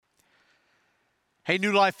Hey,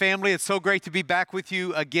 New Life family, it's so great to be back with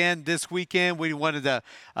you again this weekend. We wanted to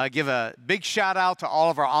give a big shout out to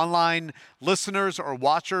all of our online listeners or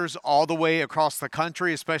watchers all the way across the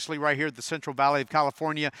country, especially right here at the Central Valley of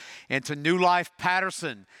California, and to New Life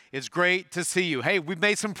Patterson. It's great to see you. Hey, we've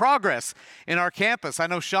made some progress in our campus. I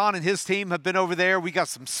know Sean and his team have been over there. We got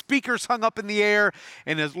some speakers hung up in the air,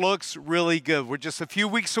 and it looks really good. We're just a few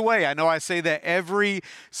weeks away. I know I say that every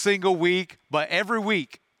single week, but every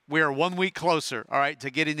week, we are 1 week closer, all right, to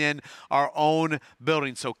getting in our own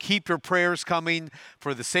building. So keep your prayers coming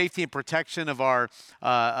for the safety and protection of our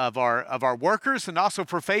workers, and also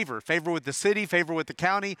for favor with the city, favor with the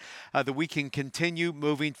county, that we can continue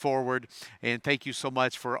moving forward. And thank you so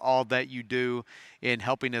much for all that you do in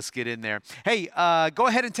helping us get in there. Hey, go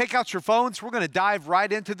ahead and take out your phones. We're going to dive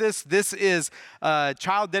right into this. This is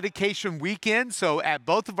Child Dedication Weekend. So at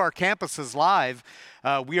both of our campuses live,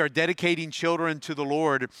 we are dedicating children to the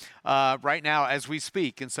Lord right now as we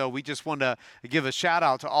speak. And so we just want to give a shout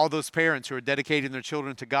out to all those parents who are dedicating their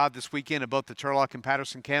children to God this weekend at both the Turlock and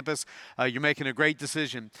Patterson campus. You're making a great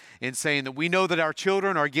decision in saying that we know that our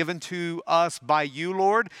children are given to us by you,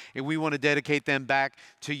 Lord, and we want to dedicate them back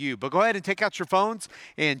to you. But go ahead and take out your phones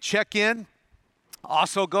and check in.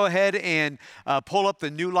 Also, go ahead and pull up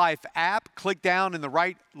the New Life app. Click down in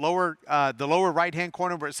the lower right-hand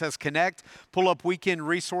corner where it says Connect. Pull up weekend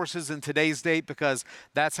resources and today's date, because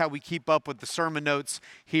that's how we keep up with the sermon notes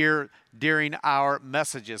here during our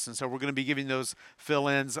messages. And so we're going to be giving those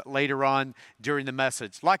fill-ins later on during the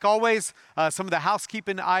message. Like always, some of the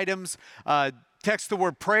housekeeping items. Text the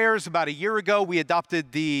word prayers. About a year ago, we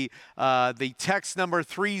adopted the text number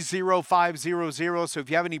 30500. So if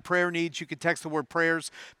you have any prayer needs, you can text the word prayers,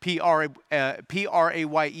 Prayers,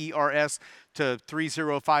 to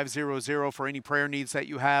 30500 for any prayer needs that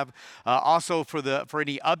you have. Also, for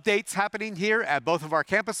any updates happening here at both of our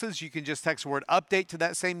campuses, you can just text the word update to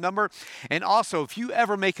that same number. And also, if you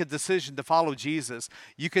ever make a decision to follow Jesus,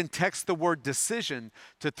 you can text the word decision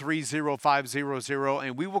to 30500,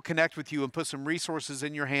 and we will connect with you and put some resources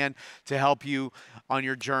in your hand to help you on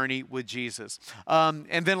your journey with Jesus.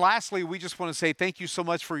 And then lastly, we just want to say thank you so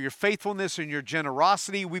much for your faithfulness and your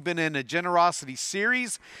generosity. We've been in a generosity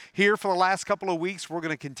series here for the last couple of weeks. We're going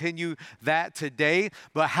to continue that today.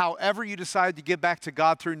 But however you decide to give back to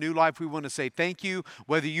God through New Life, we want to say thank you.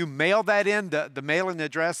 Whether you mail that in, the mailing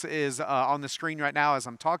address is on the screen right now as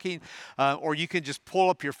I'm talking, or you can just pull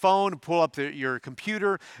up your phone, pull up your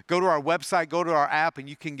computer, go to our website, go to our app, and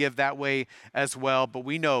you can give that way as well. But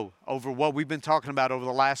we know over what we've been talking about over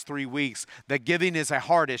the last 3 weeks that giving is a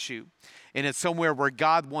heart issue. And it's somewhere where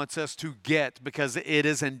God wants us to get, because it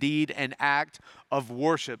is indeed an act of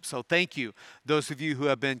worship. So thank you, those of you who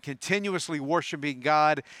have been continuously worshiping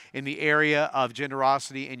God in the area of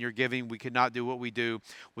generosity and your giving. We could not do what we do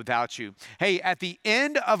without you. Hey, at the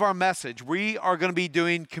end of our message, we are going to be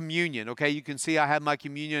doing communion, okay? You can see I have my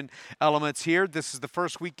communion elements here. This is the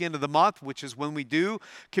first weekend of the month, which is when we do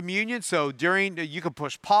communion. So you can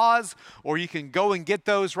push pause, or you can go and get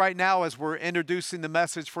those right now as we're introducing the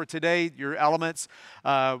message for today. Your elements,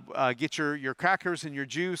 get your crackers and your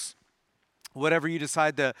juice, whatever you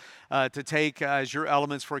decide to take as your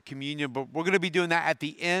elements for communion. But we're going to be doing that at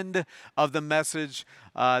the end of the message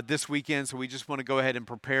this weekend. So we just want to go ahead and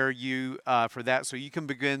prepare you for that, so you can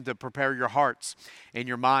begin to prepare your hearts and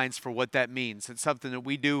your minds for what that means. It's something that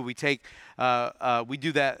we do. We do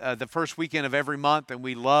that the first weekend of every month, and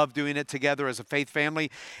we love doing it together as a faith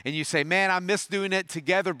family. And you say, man, I miss doing it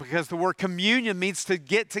together, because the word communion means to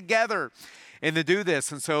get together and to do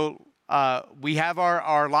this. And so we have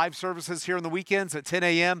our live services here on the weekends at 10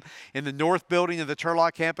 a.m. in the north building of the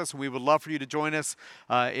Turlock campus, and we would love for you to join us.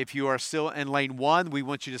 If you are still in lane 1, we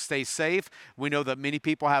want you to stay safe. We know that many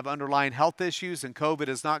people have underlying health issues, and COVID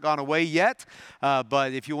has not gone away yet.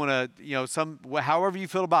 But if you want to, however you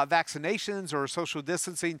feel about vaccinations or social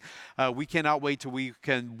distancing, we cannot wait till we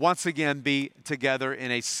can once again be together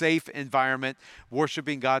in a safe environment,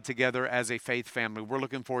 worshiping God together as a faith family. We're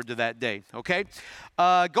looking forward to that day, okay?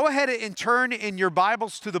 Go ahead and turn in your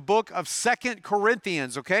Bibles to the book of 2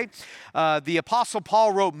 Corinthians, okay? The Apostle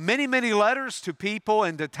Paul wrote many, many letters to people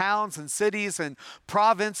and to towns and cities and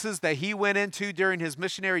provinces that he went into during his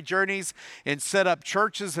missionary journeys and set up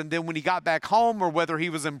churches. And then when he got back home, or whether he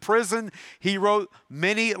was in prison, he wrote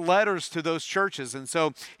many letters to those churches. And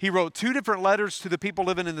so he wrote 2 different letters to the people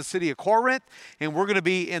living in the city of Corinth. And we're going to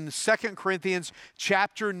be in 2 Corinthians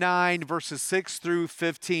chapter 9, verses 6 through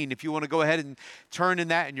 15. If you want to go ahead and turn in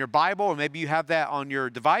that in your Bible, or maybe you have that on your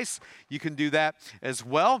device, you can do that as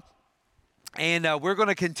well. And we're going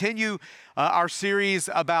to continue our series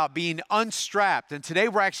about being unstrapped. And today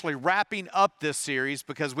we're actually wrapping up this series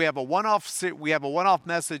because we have a one-off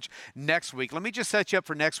message next week. Let me just set you up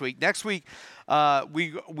for next week. Next week,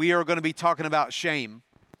 we are going to be talking about shame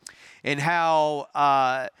and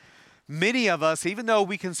how many of us, even though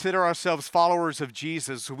we consider ourselves followers of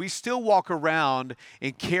Jesus, we still walk around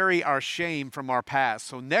and carry our shame from our past.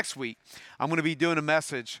 So next week, I'm going to be doing a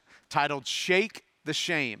message titled "Shake the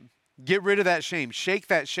Shame." Get rid of that shame. Shake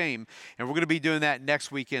that shame. And we're going to be doing that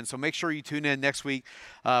next weekend. So make sure you tune in next week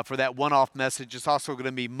for that one-off message. It's also going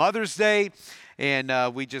to be Mother's Day,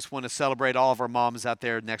 and we just want to celebrate all of our moms out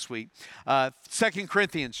there next week. 2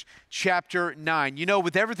 Corinthians chapter 9. You know,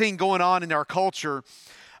 with everything going on in our culture,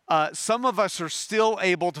 some of us are still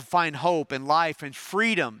able to find hope and life and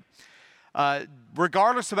freedom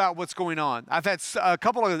regardless about what's going on. I've had a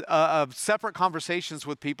couple of separate conversations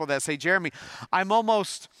with people that say, Jeremy, I'm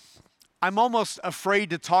almost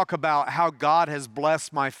afraid to talk about how God has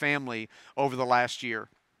blessed my family over the last year.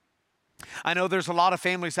 I know there's a lot of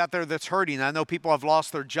families out there that's hurting. I know people have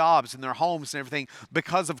lost their jobs and their homes and everything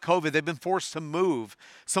because of COVID. They've been forced to move.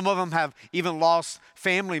 Some of them have even lost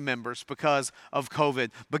family members because of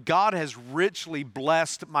COVID. But God has richly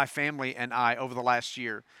blessed my family and I over the last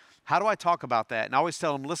year. How do I talk about that? And I always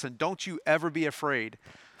tell them, listen, don't you ever be afraid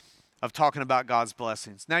of talking about God's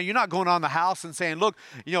blessings. Now, you're not going on the house and saying, look,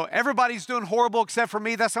 you know, everybody's doing horrible except for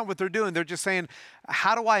me. That's not what they're doing. They're just saying,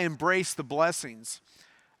 how do I embrace the blessings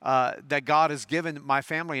that God has given my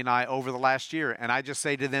family and I over the last year? And I just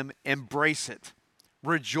say to them, embrace it.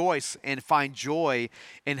 Rejoice and find joy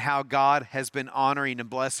in how God has been honoring and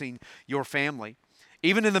blessing your family.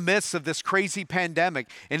 Even in the midst of this crazy pandemic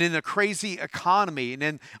and in a crazy economy and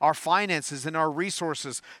in our finances and our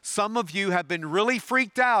resources, some of you have been really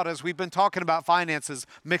freaked out as we've been talking about finances,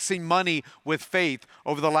 mixing money with faith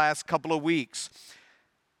over the last couple of weeks.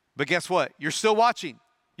 But guess what? You're still watching.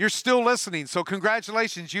 You're still listening. So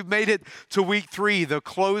congratulations. You've made it to week 3, the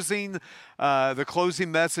closing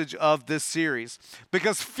message of this series.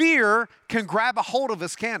 Because fear can grab a hold of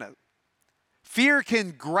us, can it? Fear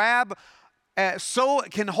can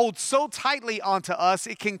can hold so tightly onto us,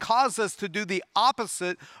 it can cause us to do the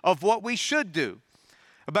opposite of what we should do.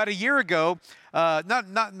 About a year ago,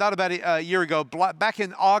 not about a year ago, back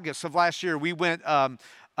in August of last year, we went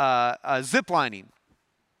ziplining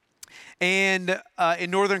and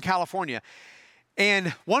in Northern California.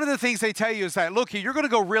 And one of the things they tell you is that, look, you're going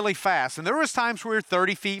to go really fast. And there was times we were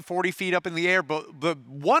 30 feet, 40 feet up in the air, but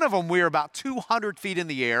one of them we were about 200 feet in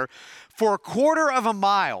the air for a quarter of a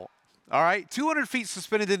mile. All right, 200 feet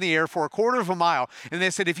suspended in the air for a quarter of a mile. And they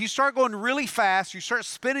said, if you start going really fast, you start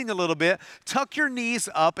spinning a little bit, tuck your knees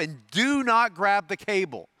up and do not grab the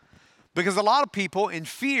cable. Because a lot of people in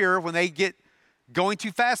fear, when they get going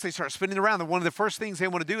too fast, they start spinning around. And one of the first things they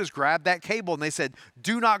want to do is grab that cable. And they said,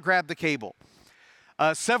 do not grab the cable.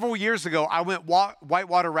 Several years ago, I went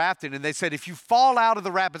whitewater rafting, and they said if you fall out of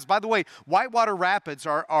the rapids. By the way, whitewater rapids they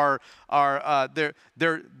have a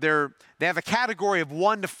category of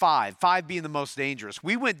 1 to 5, 5 being the most dangerous.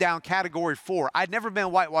 We went down category 4. I'd never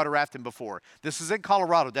been whitewater rafting before. This is in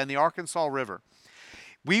Colorado, down the Arkansas River.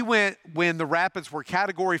 We went when the rapids were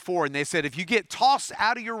category 4, and they said if you get tossed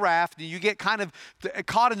out of your raft and you get kind of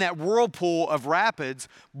caught in that whirlpool of rapids,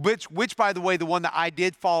 which by the way, the one that I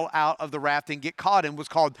did fall out of the raft and get caught in was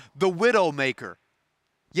called the Widowmaker.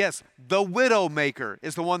 Yes, the Widowmaker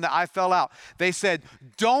is the one that I fell out. They said,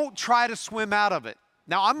 don't try to swim out of it.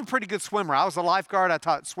 Now, I'm a pretty good swimmer. I was a lifeguard. I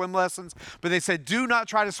taught swim lessons. But they said, do not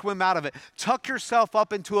try to swim out of it. Tuck yourself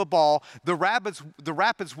up into a ball. The rapids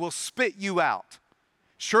will spit you out.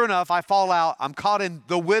 Sure enough, I fall out. I'm caught in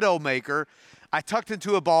the Widowmaker. I tucked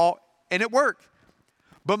into a ball, and it worked.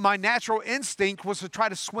 But my natural instinct was to try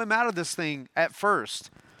to swim out of this thing at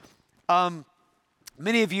first.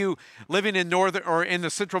 Many of you living in northern or in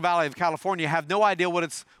the Central Valley of California have no idea what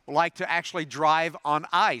it's like to actually drive on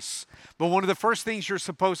ice. But one of the first things you're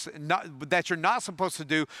not supposed to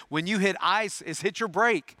do when you hit ice is hit your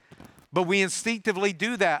brake. But we instinctively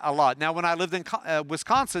do that a lot. Now, when I lived in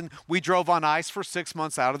Wisconsin, we drove on ice for 6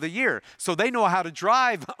 months out of the year. So they know how to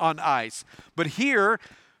drive on ice. But here,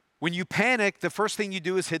 when you panic, the first thing you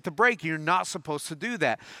do is hit the brake. You're not supposed to do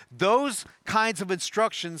that. Those kinds of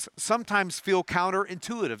instructions sometimes feel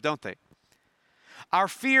counterintuitive, don't they? Our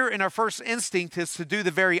fear and our first instinct is to do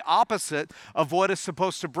the very opposite of what is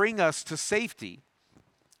supposed to bring us to safety.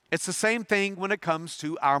 It's the same thing when it comes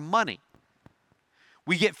to our money.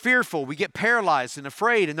 We get fearful, we get paralyzed and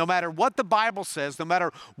afraid, and no matter what the Bible says, no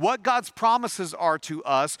matter what God's promises are to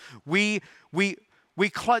us, we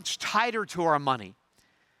clutch tighter to our money.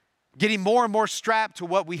 getting more and more strapped to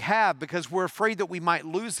what we have because we're afraid that we might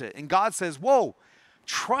lose it. And God says, whoa,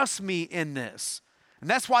 trust me in this. And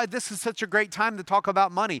that's why this is such a great time to talk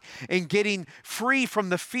about money and getting free from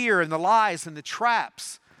the fear and the lies and the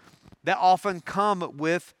traps that often come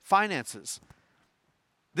with finances.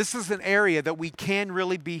 This is an area that we can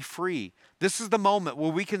really be free. This is the moment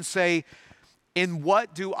where we can say, in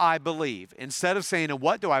what do I believe? Instead of saying, in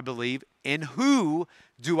what do I believe? In who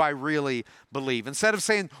do I really believe? Instead of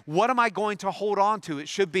saying, what am I going to hold on to? It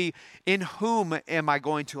should be, in whom am I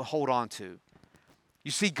going to hold on to?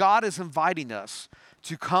 You see, God is inviting us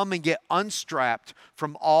to come and get unstrapped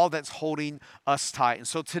from all that's holding us tight. And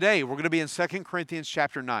so today we're going to be in 2 Corinthians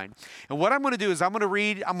chapter 9. And what I'm going to do is I'm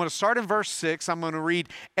going to start in verse 6. I'm going to read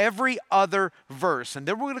every other verse. And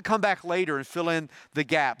then we're going to come back later and fill in the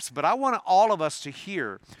gaps. But I want all of us to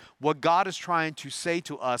hear what God is trying to say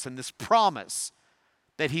to us and this promise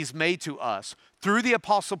that he's made to us through the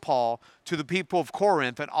Apostle Paul to the people of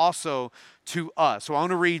Corinth and also to us. So I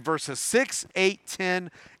want to read verses 6, 8,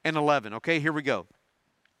 10, and 11. Okay, here we go.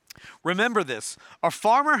 Remember this, a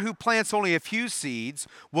farmer who plants only a few seeds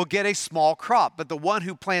will get a small crop, but the one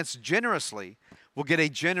who plants generously will get a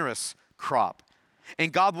generous crop.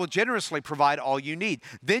 And God will generously provide all you need.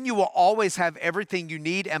 Then you will always have everything you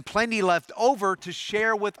need and plenty left over to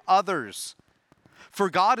share with others. For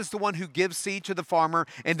God is the one who gives seed to the farmer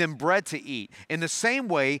and then bread to eat. In the same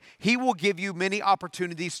way, he will give you many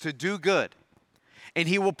opportunities to do good. And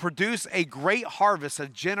he will produce a great harvest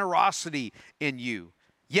of generosity in you.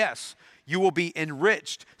 Yes, you will be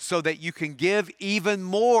enriched so that you can give even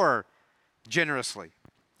more generously.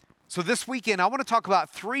 So this weekend, I want to talk about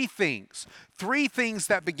three things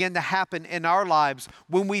that begin to happen in our lives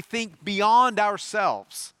when we think beyond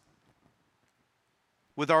ourselves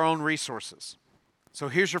with our own resources. So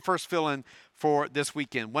here's your first fill-in for this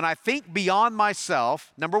weekend. When I think beyond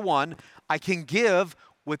myself, number one, I can give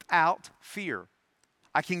without fear.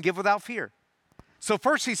 I can give without fear. So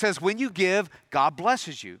first he says, when you give, God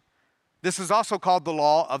blesses you. This is also called the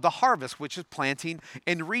law of the harvest, which is planting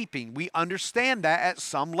and reaping. We understand that at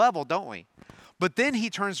some level, don't we? But then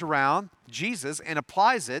he turns around, Jesus, and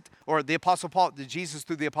applies it, or the Apostle Paul, Jesus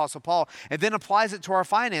through the Apostle Paul, and then applies it to our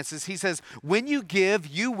finances. He says, when you give,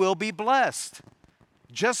 you will be blessed.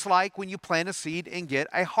 Just like when you plant a seed and get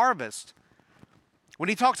a harvest. When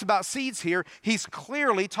he talks about seeds here, he's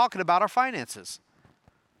clearly talking about our finances.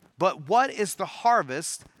 But what is the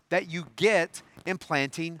harvest that you get in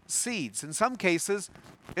planting seeds? In some cases,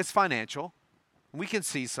 it's financial. We can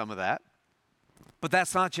see some of that. But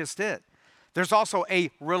that's not just it. There's also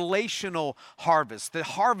a relational harvest, the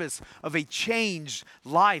harvest of a changed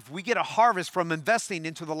life. We get a harvest from investing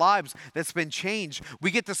into the lives that's been changed.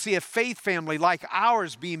 We get to see a faith family like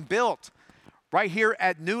ours being built right here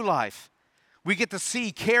at New Life. We get to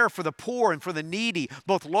see care for the poor and for the needy,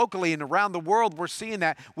 both locally and around the world. We're seeing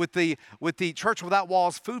that with the Church Without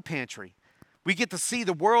Walls food pantry. We get to see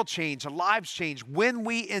the world change, the lives change. When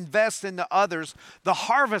we invest into others, the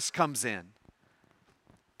harvest comes in.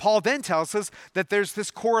 Paul then tells us that there's this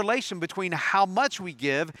correlation between how much we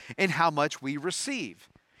give and how much we receive.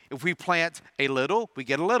 If we plant a little, we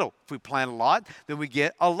get a little. If we plant a lot, then we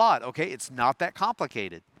get a lot. Okay, it's not that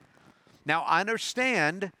complicated. Now, I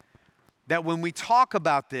understand that when we talk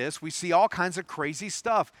about this, we see all kinds of crazy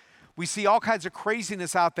stuff. We see all kinds of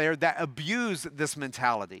craziness out there that abuse this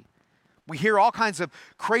mentality. We hear all kinds of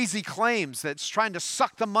crazy claims that's trying to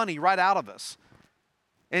suck the money right out of us.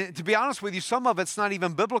 And to be honest with you, some of it's not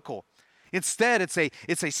even biblical. Instead, it's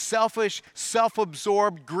a selfish,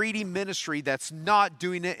 self-absorbed, greedy ministry that's not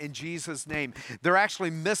doing it in Jesus' name. They're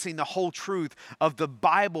actually missing the whole truth of the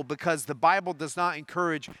Bible because the Bible does not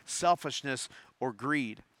encourage selfishness or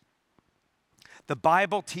greed. The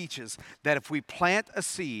Bible teaches that if we plant a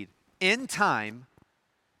seed in time,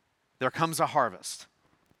 there comes a harvest.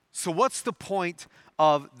 So what's the point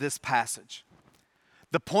of this passage?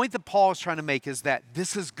 The point that Paul is trying to make is that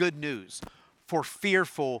this is good news for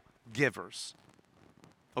fearful givers.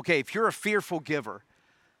 Okay, if you're a fearful giver,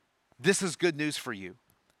 this is good news for you.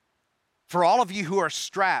 For all of you who are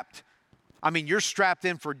strapped, you're strapped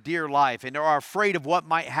in for dear life and are afraid of what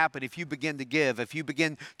might happen if you begin to give, if you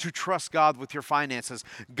begin to trust God with your finances.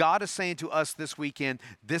 God is saying to us this weekend,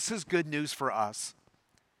 this is good news for us.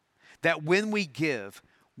 That when we give,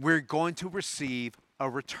 we're going to receive a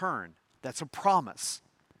return. That's a promise.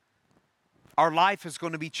 Our life is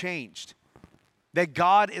going to be changed. That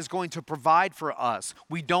God is going to provide for us.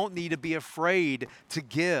 We don't need to be afraid to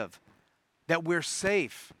give. That we're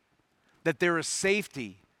safe. That there is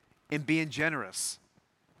safety in being generous.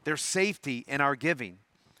 There's safety in our giving.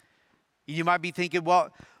 You might be thinking,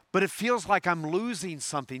 well, But it feels like I'm losing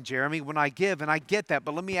something, Jeremy, when I give, and I get that.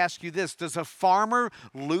 But let me ask you this. Does a farmer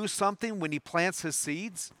lose something when he plants his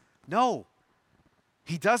seeds? No,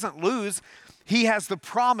 he doesn't lose. He has the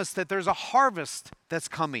promise that there's a harvest that's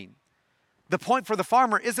coming. The point for the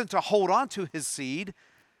farmer isn't to hold on to his seed.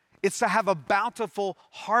 It's to have a bountiful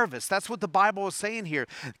harvest. That's what the Bible is saying here.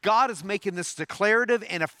 God is making this declarative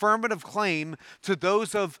and affirmative claim to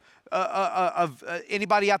those of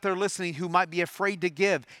anybody out there listening who might be afraid to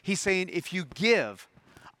give. He's saying, if you give,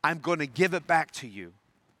 I'm going to give it back to you.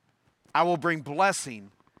 I will bring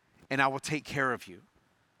blessing and I will take care of you.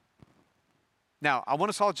 Now, I want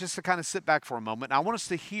us all just to kind of sit back for a moment. I want us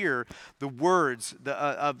to hear the words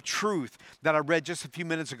of truth that I read just a few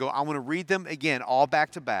minutes ago. I want to read them again, all back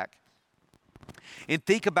to back. And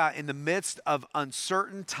think about, in the midst of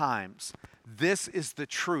uncertain times, this is the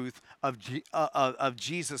truth of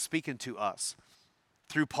Jesus speaking to us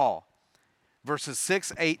through Paul. Verses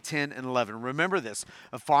 6, 8, 10, and 11. Remember this.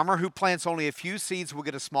 A farmer who plants only a few seeds will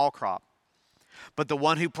get a small crop. But the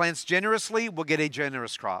one who plants generously will get a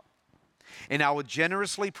generous crop. And I will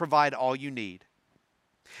generously provide all you need.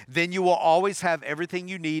 Then you will always have everything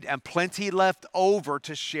you need and plenty left over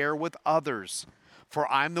to share with others. For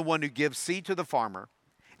I'm the one who gives seed to the farmer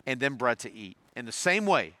and then bread to eat. In the same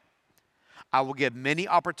way, I will give many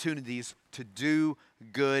opportunities to do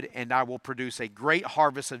good, and I will produce a great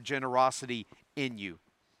harvest of generosity in you.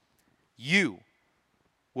 You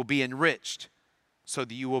will be enriched so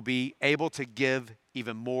that you will be able to give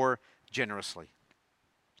even more generously.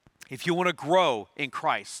 If you want to grow in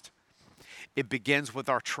Christ, it begins with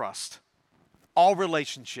our trust. All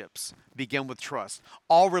relationships begin with trust.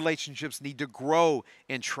 All relationships need to grow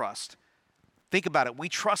in trust. Think about it. We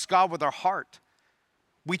trust God with our heart.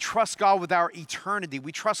 We trust God with our eternity.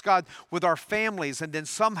 We trust God with our families, and then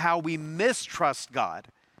somehow we mistrust God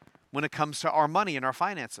when it comes to our money and our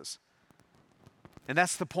finances. And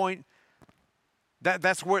that's the point.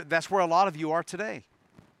 That's where a lot of you are today.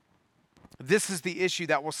 This is the issue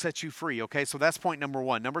that will set you free, okay? So that's point number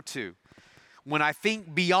one. Number two, when I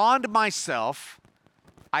think beyond myself,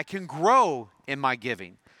 I can grow in my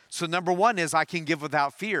giving. So number one is I can give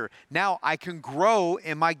without fear. Now I can grow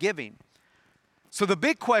in my giving. So the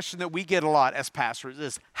big question that we get a lot as pastors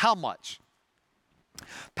is, how much?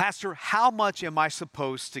 Pastor, how much am I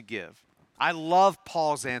supposed to give? I love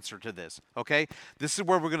Paul's answer to this, okay? This is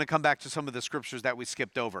where we're going to come back to some of the scriptures that we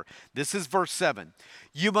skipped over. This is verse 7.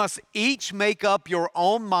 You must each make up your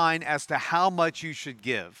own mind as to how much you should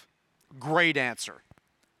give. Great answer.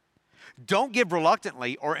 Don't give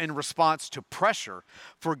reluctantly or in response to pressure,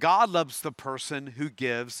 for God loves the person who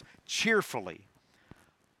gives cheerfully.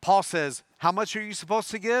 Paul says, how much are you supposed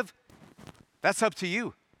to give? That's up to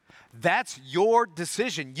you. That's your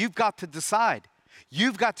decision. You've got to decide.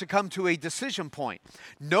 You've got to come to a decision point.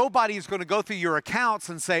 Nobody is going to go through your accounts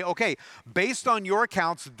and say, okay, based on your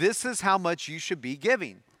accounts, this is how much you should be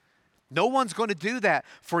giving. No one's going to do that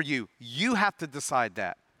for you. You have to decide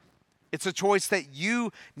that. It's a choice that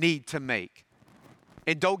you need to make.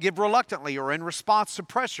 And don't give reluctantly or in response to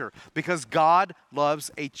pressure, because God loves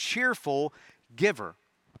a cheerful giver.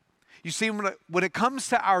 You see, when it comes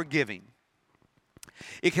to our giving,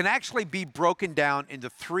 it can actually be broken down into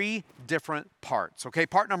three different parts. Okay,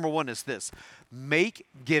 part number one is this: make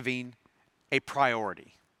giving a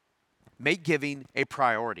priority. Make giving a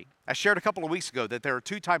priority. I shared a couple of weeks ago that there are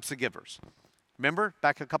two types of givers. Remember,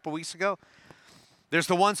 back a couple of weeks ago? There's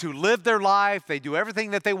the ones who live their life, they do everything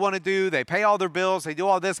that they want to do, they pay all their bills, they do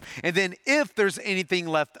all this, and then if there's anything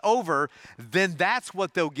left over, then that's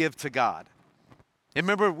what they'll give to God. And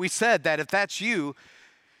remember, we said that if that's you,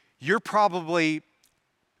 you'll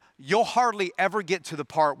hardly ever get to the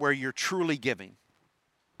part where you're truly giving.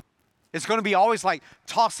 It's going to be always like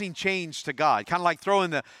tossing change to God, kind of like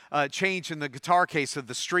throwing the change in the guitar case of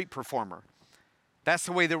the street performer. That's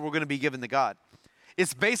the way that we're going to be given to God.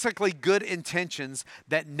 It's basically good intentions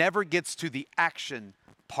that never gets to the action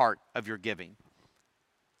part of your giving.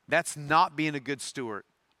 That's not being a good steward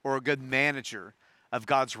or a good manager of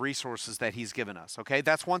God's resources that He's given us, okay?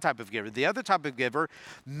 That's one type of giver. The other type of giver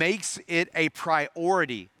makes it a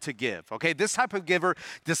priority to give, okay? This type of giver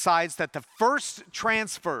decides that the first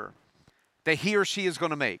transfer that he or she is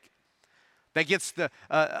going to make, that gets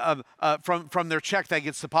from their check that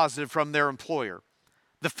gets deposited from their employer,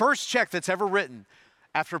 the first check that's ever written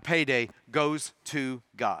after payday goes to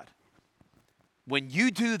God. When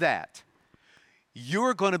you do that,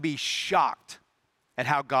 you're going to be shocked at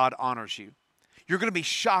how God honors you. You're going to be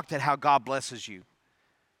shocked at how God blesses you.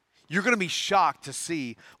 You're going to be shocked to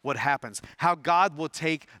see what happens, how God will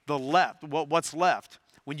take what's left,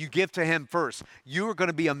 when you give to him first, you are going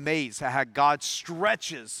to be amazed at how God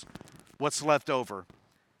stretches what's left over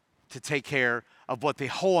to take care of what the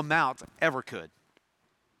whole amount ever could.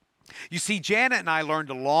 You see, Janet and I learned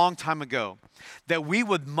a long time ago that we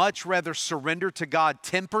would much rather surrender to God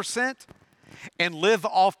 10% and live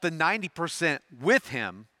off the 90% with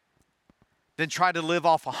him than try to live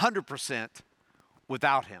off 100%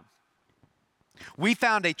 without him. We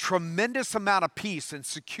found a tremendous amount of peace and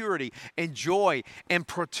security and joy and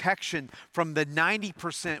protection from the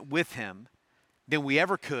 90% with him than we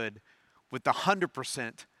ever could with the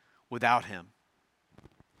 100% without him.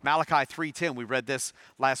 Malachi 3:10, we read this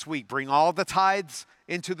last week. Bring all the tithes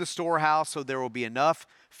into the storehouse so there will be enough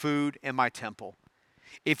food in my temple.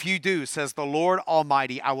 If you do, says the Lord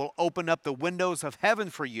Almighty, I will open up the windows of heaven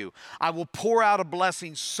for you. I will pour out a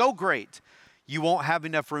blessing so great you won't have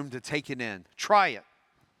enough room to take it in. Try it.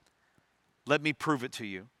 Let me prove it to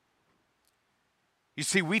you. You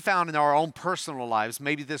see, we found in our own personal lives,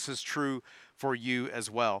 maybe this is true for you as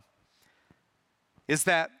well, is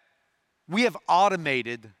that we have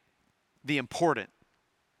automated the important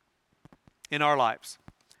in our lives.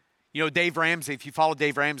 You know, Dave Ramsey, if you follow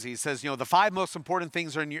Dave Ramsey, he says, the 5 most important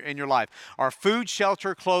things in your life are food,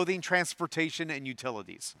 shelter, clothing, transportation, and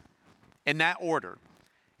utilities. In that order.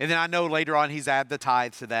 And then I know later on he's added the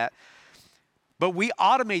tithe to that. But we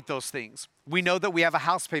automate those things. We know that we have a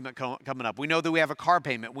house payment coming up. We know that we have a car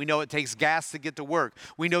payment. We know it takes gas to get to work.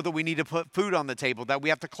 We know that we need to put food on the table, that we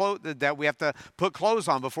have to put clothes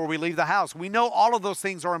on before we leave the house. We know all of those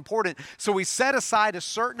things are important. So we set aside a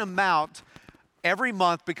certain amount every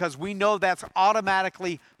month because we know that's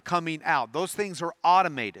automatically coming out. Those things are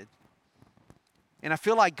automated. And I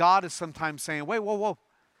feel like God is sometimes saying, wait, whoa.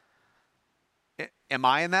 Am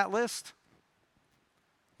I in that list?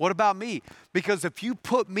 What about me? Because if you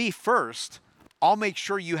put me first, I'll make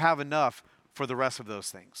sure you have enough for the rest of those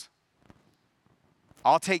things.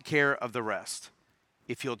 I'll take care of the rest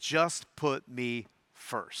if you'll just put me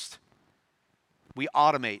first. We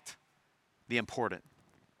automate the important.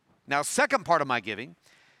 Now, second part of my giving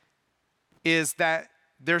is that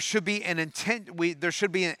there should be an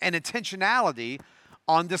intentionality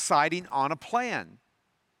on deciding on a plan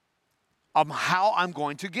of how I'm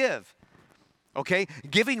going to give. Okay?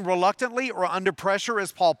 Giving reluctantly or under pressure,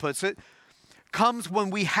 as Paul puts it, comes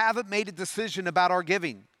when we haven't made a decision about our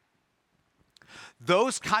giving.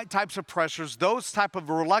 Those types of pressures, those type of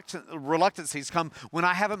reluctancies come when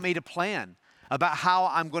I haven't made a plan about how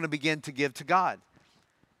I'm going to begin to give to God.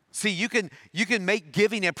 See, you can make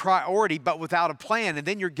giving a priority, but without a plan, and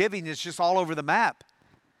then your giving is just all over the map.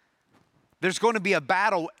 There's going to be a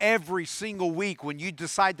battle every single week when you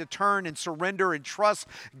decide to turn and surrender and trust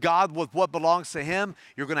God with what belongs to him.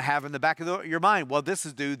 You're going to have in the back of your mind, well, this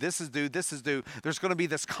is due, this is due, this is due. There's going to be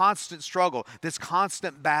this constant struggle, this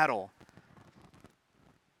constant battle,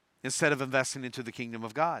 instead of investing into the kingdom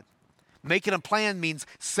of God. Making a plan means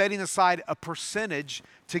setting aside a percentage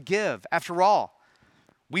to give. After all,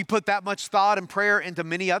 we put that much thought and prayer into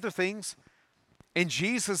many other things. And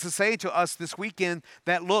Jesus is saying to us this weekend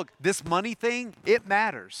that, look, this money thing, it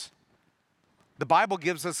matters. The Bible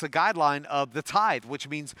gives us a guideline of the tithe, which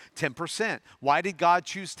means 10%. Why did God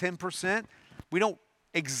choose 10%? We don't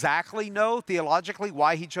exactly know theologically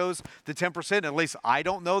why he chose the 10%. At least I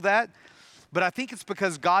don't know that. But I think it's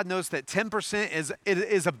because God knows that 10%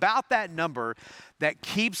 is about that number that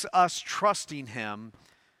keeps us trusting him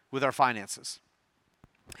with our finances.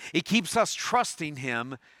 It keeps us trusting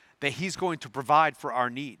him that he's going to provide for our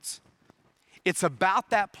needs. It's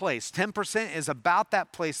about that place. 10% is about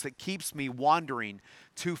that place that keeps me wandering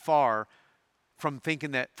too far from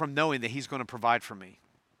knowing that he's going to provide for me.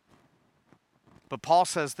 But Paul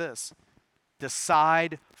says this,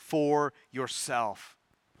 decide for yourself.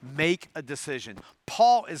 Make a decision.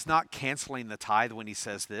 Paul is not canceling the tithe when he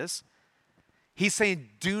says this. He's saying,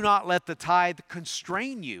 do not let the tithe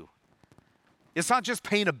constrain you. It's not just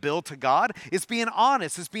paying a bill to God. It's being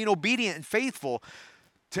honest. It's being obedient and faithful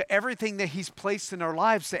to everything that he's placed in our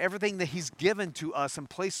lives, to everything that he's given to us and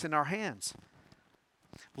placed in our hands.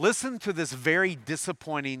 Listen to this very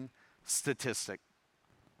disappointing statistic.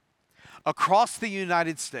 Across the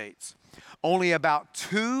United States, only about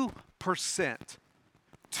 2%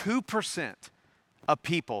 of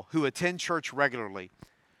people who attend church regularly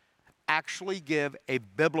actually give a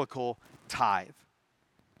biblical tithe.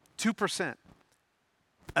 2%.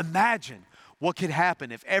 Imagine what could happen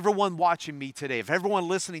if everyone watching me today, if everyone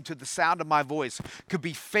listening to the sound of my voice could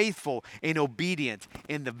be faithful and obedient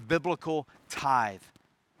in the biblical tithe.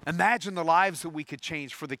 Imagine the lives that we could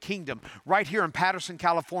change for the kingdom right here in Patterson,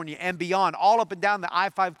 California and beyond, all up and down the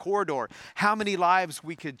I-5 corridor. How many lives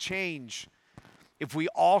we could change if we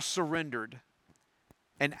all surrendered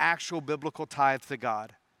an actual biblical tithe to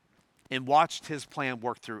God and watched his plan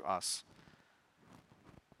work through us.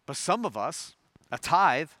 But some of us, a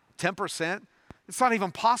tithe, 10%, it's not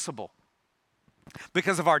even possible.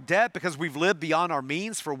 Because of our debt, because we've lived beyond our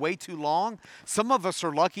means for way too long. Some of us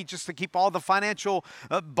are lucky just to keep all the financial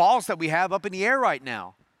balls that we have up in the air right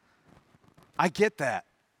now. I get that.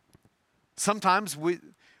 Sometimes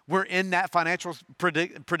we're in that financial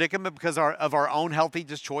predicament because of our own healthy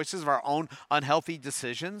choices, of our own unhealthy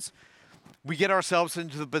decisions. We get ourselves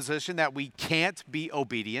into the position that we can't be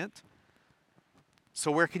obedient.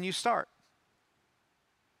 So where can you start?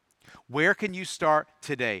 Where can you start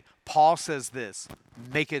today? Paul says this,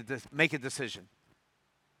 make a decision.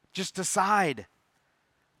 Just decide.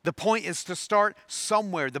 The point is to start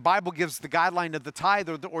somewhere. The Bible gives the guideline of the tithe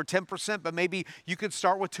or 10%, but maybe you could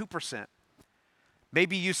start with 2%.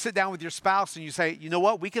 Maybe you sit down with your spouse and you say, you know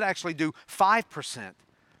what, we could actually do 5%.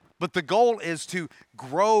 But the goal is to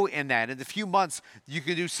grow in that. In a few months, you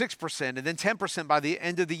can do 6% and then 10% by the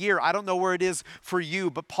end of the year. I don't know where it is for you,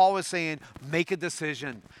 but Paul is saying, make a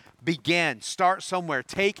decision. Begin. Start somewhere.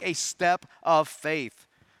 Take a step of faith.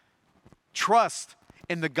 Trust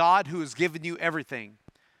in the God who has given you everything.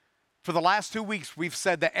 For the last 2 weeks, we've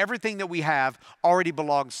said that everything that we have already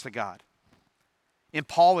belongs to God. And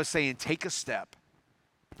Paul is saying, take a step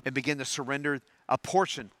and begin to surrender a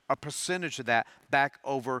portion, a percentage of that back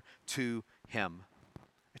over to him.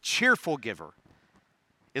 A cheerful giver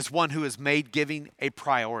is one who has made giving a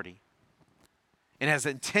priority and has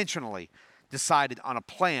intentionally decided on a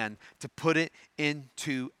plan to put it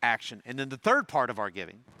into action. And then the third part of our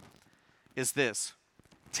giving is this: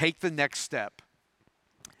 take the next step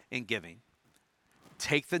in giving.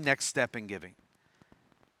 Take the next step in giving.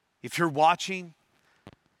 If you're watching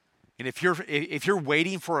and if you're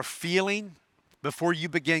waiting for a feeling before you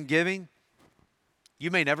begin giving,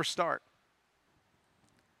 you may never start.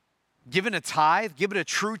 Giving a tithe, giving a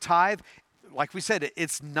true tithe, like we said,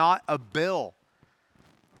 it's not a bill.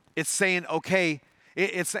 It's saying, okay,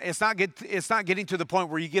 it's not getting to the point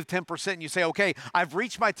where you give 10% and you say, okay, I've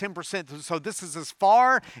reached my 10%, so this is as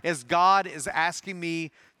far as God is asking me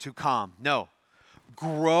to come. No.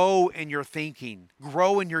 Grow in your thinking.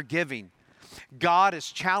 Grow in your giving. God has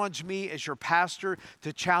challenged me as your pastor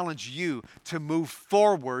to challenge you to move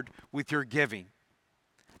forward with your giving.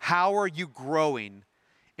 How are you growing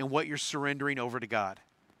in what you're surrendering over to God?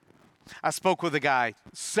 I spoke with a guy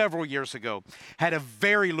several years ago, had a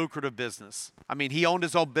very lucrative business. I mean, he owned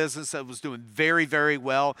his own business that was doing very, very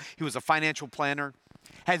well. He was a financial planner,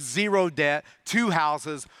 had zero debt, 2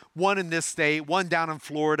 houses, one in this state, one down in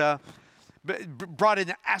Florida. Brought in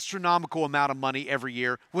an astronomical amount of money every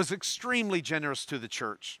year, was extremely generous to the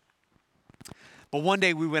church. But one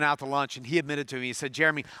day we went out to lunch and he admitted to me, he said,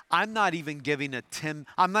 Jeremy, I'm not even giving a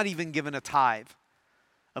tithe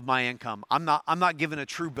of my income. I'm not giving a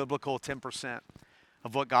true biblical 10%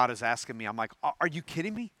 of what God is asking me. I'm like, are you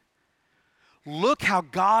kidding me? Look how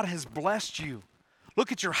God has blessed you.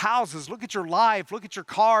 Look at your houses, look at your life, look at your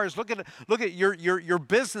cars, look at your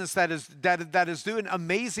business that is doing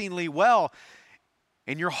amazingly well.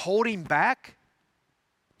 And you're holding back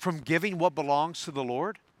from giving what belongs to the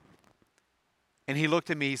Lord? And he looked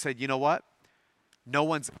at me, he said, you know what? No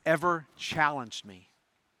one's ever challenged me.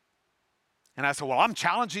 And I said, well, I'm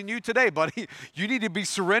challenging you today, buddy. You need to be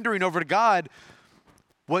surrendering over to God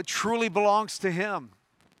what truly belongs to him.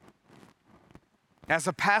 As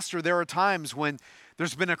a pastor, there are times when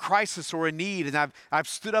there's been a crisis or a need, and I've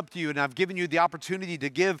stood up to you and I've given you the opportunity to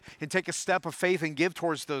give and take a step of faith and give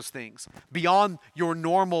towards those things beyond your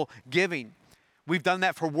normal giving. We've done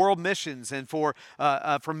that for world missions and for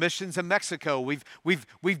missions in Mexico.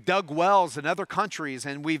 We've dug wells in other countries,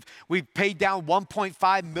 and we've paid down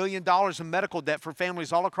 $1.5 million in medical debt for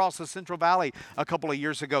families all across the Central Valley a couple of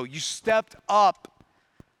years ago. You stepped up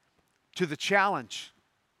to the challenge.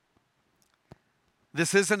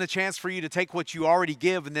 This isn't a chance for you to take what you already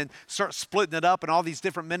give and then start splitting it up in all these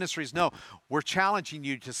different ministries. No, we're challenging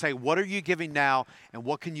you to say, what are you giving now and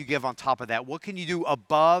what can you give on top of that? What can you do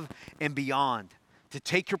above and beyond to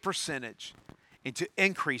take your percentage and to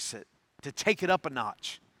increase it, to take it up a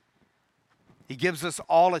notch? He gives us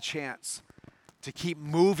all a chance to keep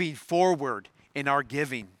moving forward in our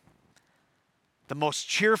giving. The most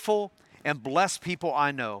cheerful and blessed people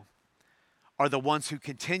I know are the ones who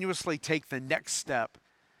continuously take the next step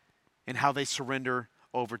in how they surrender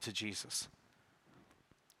over to Jesus.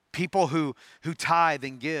 People who tithe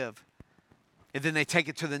and give, and then they take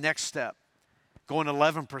it to the next step, going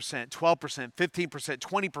 11%, 12%, 15%,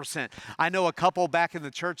 20%. I know a couple back in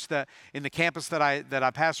the church in the campus that I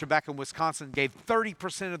pastored back in Wisconsin gave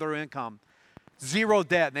 30% of their income zero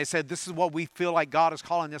debt. And they said, this is what we feel like God is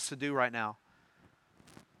calling us to do right now.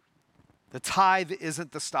 The tithe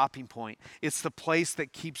isn't the stopping point. It's the place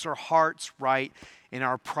that keeps our hearts right and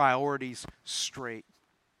our priorities straight.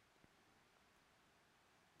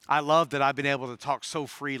 I love that I've been able to talk so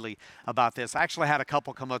freely about this. I actually had a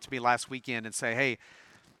couple come up to me last weekend and say, hey,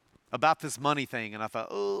 about this money thing. And I thought,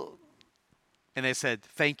 oh. And they said,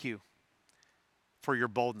 thank you for your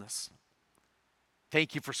boldness.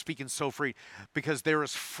 Thank you for speaking so free. Because there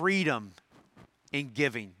is freedom in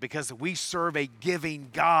giving. Because we serve a giving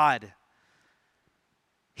God.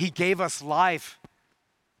 He gave us life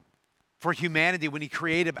for humanity when he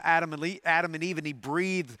created Adam and Eve, and he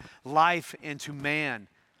breathed life into man.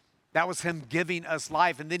 That was him giving us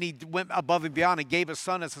life. And then he went above and beyond and gave his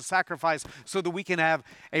son as a sacrifice so that we can have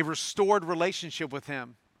a restored relationship with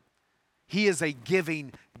him. He is a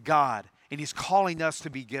giving God, and he's calling us to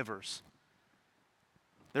be givers.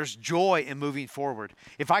 There's joy in moving forward.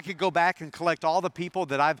 If I could go back and collect all the people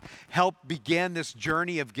that I've helped begin this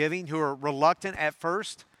journey of giving who are reluctant at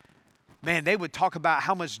first, man, they would talk about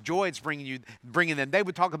how much joy it's bringing them. They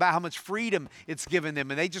would talk about how much freedom it's given them,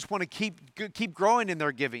 and they just want to keep growing in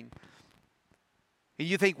their giving. And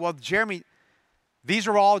you think, well, Jeremy, these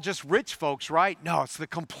are all just rich folks, right? No, it's the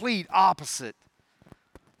complete opposite.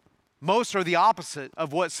 Most are the opposite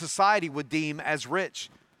of what society would deem as rich.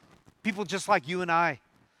 People just like you and I.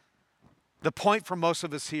 The point for most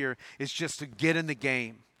of us here is just to get in the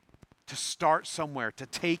game, to start somewhere, to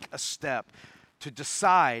take a step, to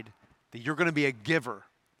decide that you're going to be a giver,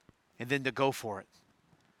 and then to go for it.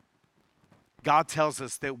 God tells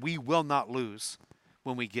us that we will not lose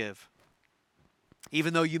when we give.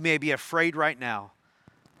 Even though you may be afraid right now,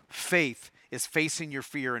 faith is facing your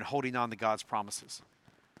fear and holding on to God's promises.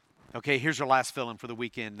 Okay, here's your last fill-in for the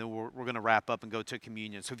weekend. Then we're going to wrap up and go to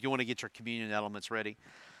communion. So if you want to get your communion elements ready.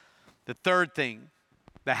 The third thing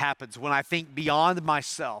that happens when I think beyond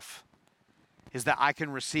myself is that I can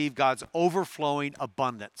receive God's overflowing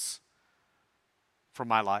abundance for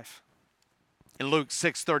my life. In Luke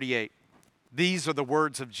 6:38, these are the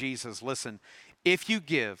words of Jesus. Listen, if you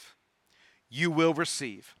give, you will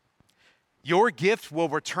receive. Your gift will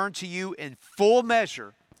return to you in full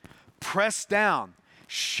measure, pressed down,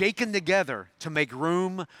 shaken together to make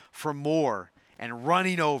room for more and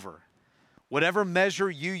running over. Whatever measure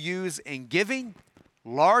you use in giving,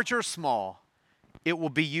 large or small, it will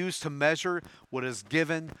be used to measure what is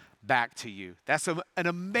given back to you. That's an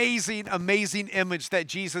amazing, amazing image that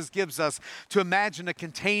Jesus gives us, to imagine a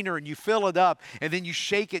container and you fill it up and then you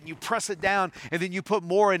shake it and you press it down and then you put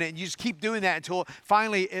more in it and you just keep doing that until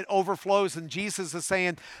finally it overflows. And Jesus is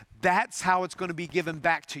saying that's how it's going to be given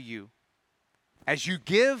back to you. As you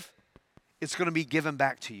give, it's going to be given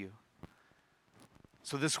back to you.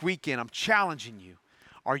 So this weekend, I'm challenging you.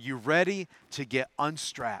 Are you ready to get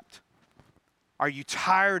unstrapped? Are you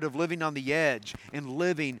tired of living on the edge and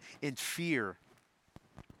living in fear?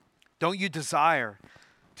 Don't you desire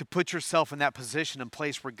to put yourself in that position and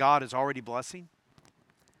place where God is already blessing?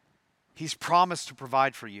 He's promised to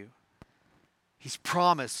provide for you. He's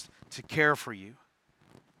promised to care for you.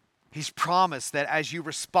 He's promised that as you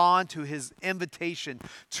respond to his invitation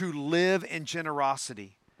to live in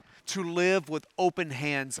generosity, to live with open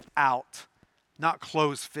hands out, not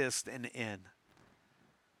closed fists and in,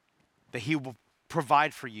 that he will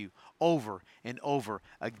provide for you over and over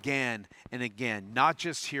again and again, not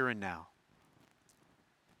just here and now,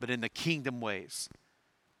 but in the kingdom ways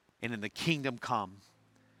and in the kingdom come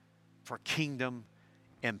for kingdom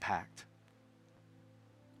impact.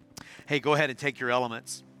 Hey, go ahead and take your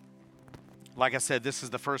elements. Like I said, this is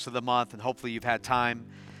the first of the month, and hopefully you've had time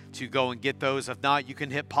to go and get those. If not, you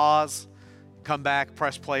can hit pause, come back,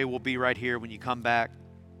 press play. We'll be right here when you come back.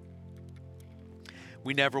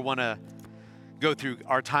 We never want to go through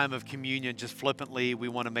our time of communion just flippantly. We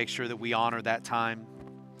want to make sure that we honor that time.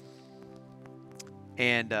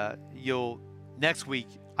 And next week,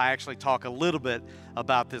 I actually talk a little bit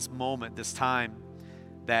about this moment, this time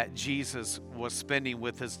that Jesus was spending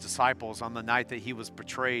with his disciples on the night that he was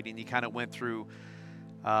betrayed. And he kind of went through,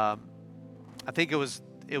 I think it was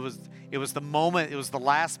the moment, it was the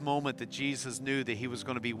last moment that Jesus knew that he was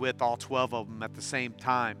going to be with all 12 of them at the same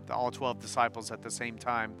time, all 12 disciples at the same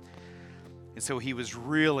time. And so he was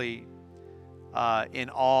really in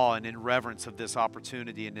awe and in reverence of this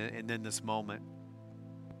opportunity and in this moment.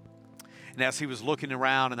 And as he was looking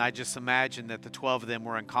around, and I just imagined that the 12 of them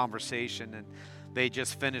were in conversation, and they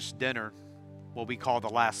just finished dinner, what we call the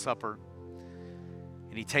Last Supper.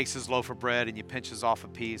 And he takes his loaf of bread and he pinches off a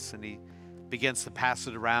piece and he begins to pass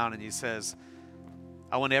it around, and he says,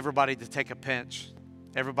 I want everybody to take a pinch,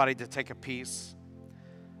 everybody to take a piece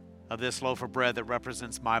of this loaf of bread that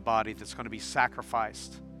represents my body that's going to be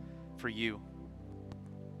sacrificed for you.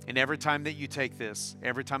 And every time that you take this,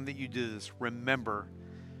 every time that you do this, remember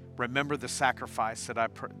the sacrifice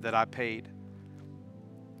that I paid,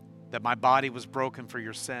 that my body was broken for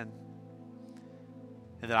your sin,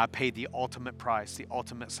 and that I paid the ultimate price, the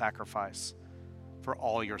ultimate sacrifice for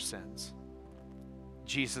all your sins.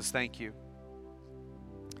 Jesus, thank you.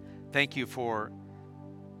 Thank you for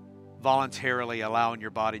voluntarily allowing your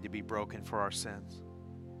body to be broken for our sins.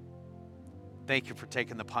 Thank you for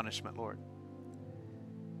taking the punishment, Lord.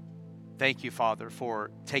 Thank you, Father, for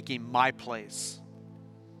taking my place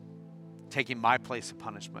of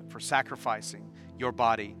punishment, for sacrificing your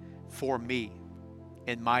body for me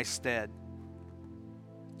in my stead.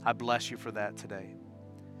 I bless you for that today.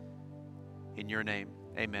 In your name,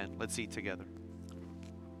 amen. Let's eat together.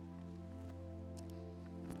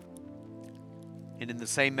 And in the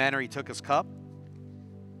same manner, he took his cup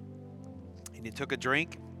and he took a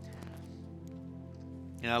drink.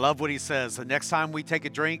 And I love what he says. The next time we take a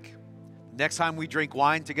drink, next time we drink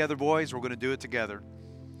wine together, boys, we're going to do it together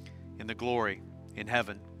in the glory in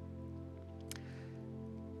heaven.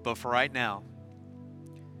 But for right now,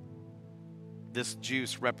 this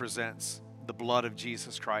juice represents the blood of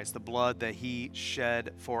Jesus Christ, the blood that he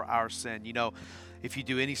shed for our sin. You know, if you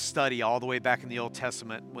do any study all the way back in the Old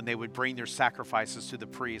Testament, when they would bring their sacrifices to the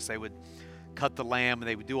priest, they would cut the lamb and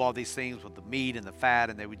they would do all these things with the meat and the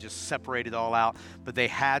fat, and they would just separate it all out. But they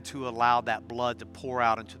had to allow that blood to pour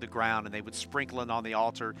out into the ground, and they would sprinkle it on the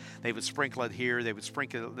altar. They would sprinkle it here. They would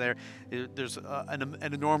sprinkle it there. There's an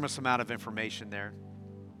enormous amount of information there.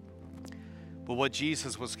 But what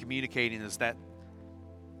Jesus was communicating is that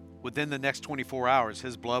within the next 24 hours,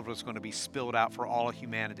 his blood was going to be spilled out for all of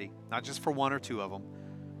humanity, not just for one or two of them,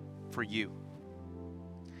 for you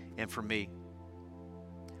and for me.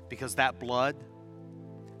 Because that blood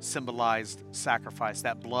symbolized sacrifice.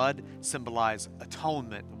 That blood symbolized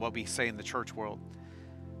atonement, what we say in the church world,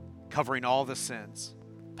 covering all the sins,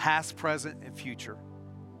 past, present, and future.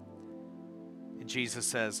 And Jesus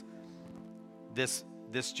says, this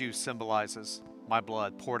juice symbolizes my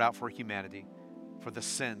blood poured out for humanity, for the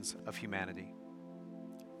sins of humanity.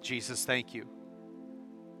 Jesus, thank you.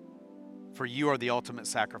 For you are the ultimate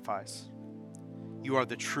sacrifice. You are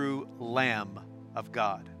the true Lamb of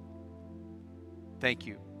God. Thank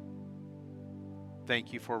you.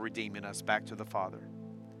 Thank you for redeeming us back to the Father.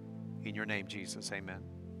 In your name, Jesus, amen.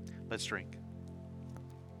 Let's drink.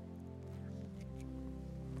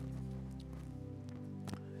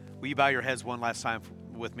 Will you bow your heads one last time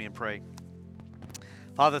with me and pray?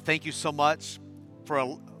 Father, thank you so much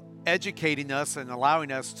for educating us and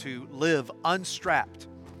allowing us to live unstrapped.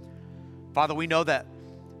 Father, we know that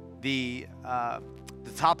the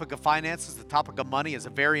topic of finances, the topic of money is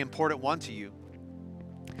a very important one to you,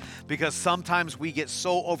 because sometimes we get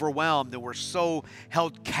so overwhelmed and we're so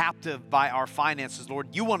held captive by our finances.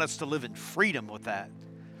 Lord, you want us to live in freedom with that.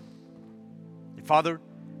 And Father,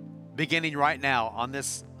 beginning right now on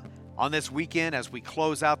this weekend as we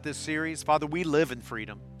close out this series, Father, we live in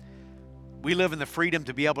freedom. We live in the freedom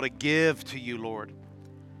to be able to give to you, Lord.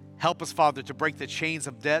 Help us, Father, to break the chains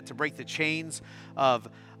of debt, to break the chains of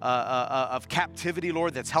captivity,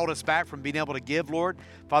 Lord, that's held us back from being able to give, Lord.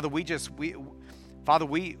 Father, we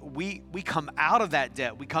come out of that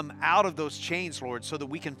debt. We come out of those chains, Lord, so that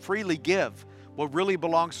we can freely give what really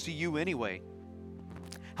belongs to you anyway.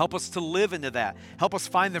 Help us to live into that. Help us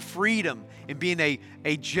find the freedom in being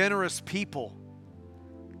a generous people,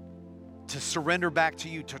 to surrender back to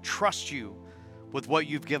you, to trust you with what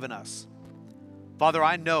you've given us. Father,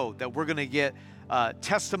 I know that we're going to get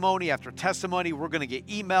testimony after testimony. We're going to get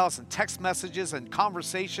emails and text messages and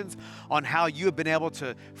conversations on how you have been able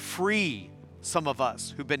to free some of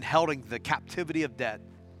us who've been held in the captivity of debt,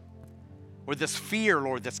 or this fear,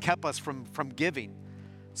 Lord, that's kept us from giving.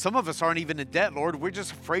 Some of us aren't even in debt, Lord. We're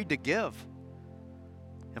just afraid to give.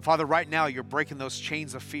 And Father, right now, you're breaking those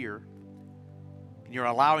chains of fear, and you're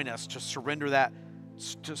allowing us to surrender that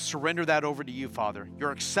over to you, Father.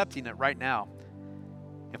 You're accepting it right now.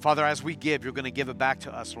 And Father, as we give, you're going to give it back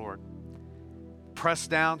to us, Lord. Pressed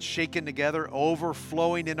down, shaken together,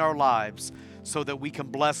 overflowing in our lives, so that we can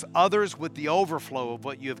bless others with the overflow of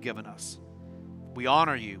what you have given us. We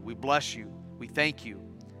honor you. We bless you. We thank you.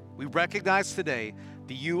 We recognize today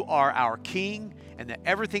that you are our King and that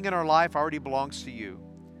everything in our life already belongs to you.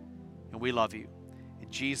 And we love you.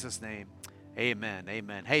 In Jesus' name, amen.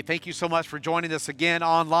 Amen. Hey, thank you so much for joining us again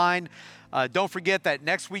online. Don't forget that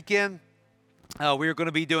next weekend, We're going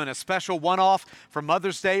to be doing a special one-off for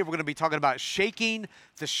Mother's Day. We're going to be talking about shaking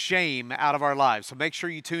the shame out of our lives. So make sure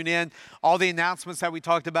you tune in. All the announcements that we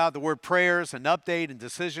talked about, the word prayers, an update, and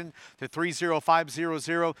decision to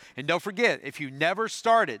 30500. And don't forget, if you've never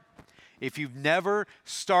started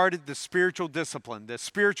the spiritual discipline, the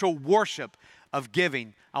spiritual worship of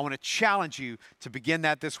giving, I want to challenge you to begin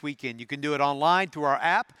that this weekend. You can do it online through our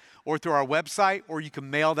app or through our website, or you can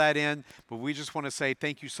mail that in. But we just want to say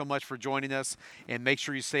thank you so much for joining us, and make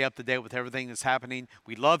sure you stay up to date with everything that's happening.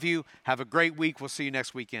 We love you. Have a great week. We'll see you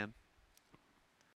next weekend.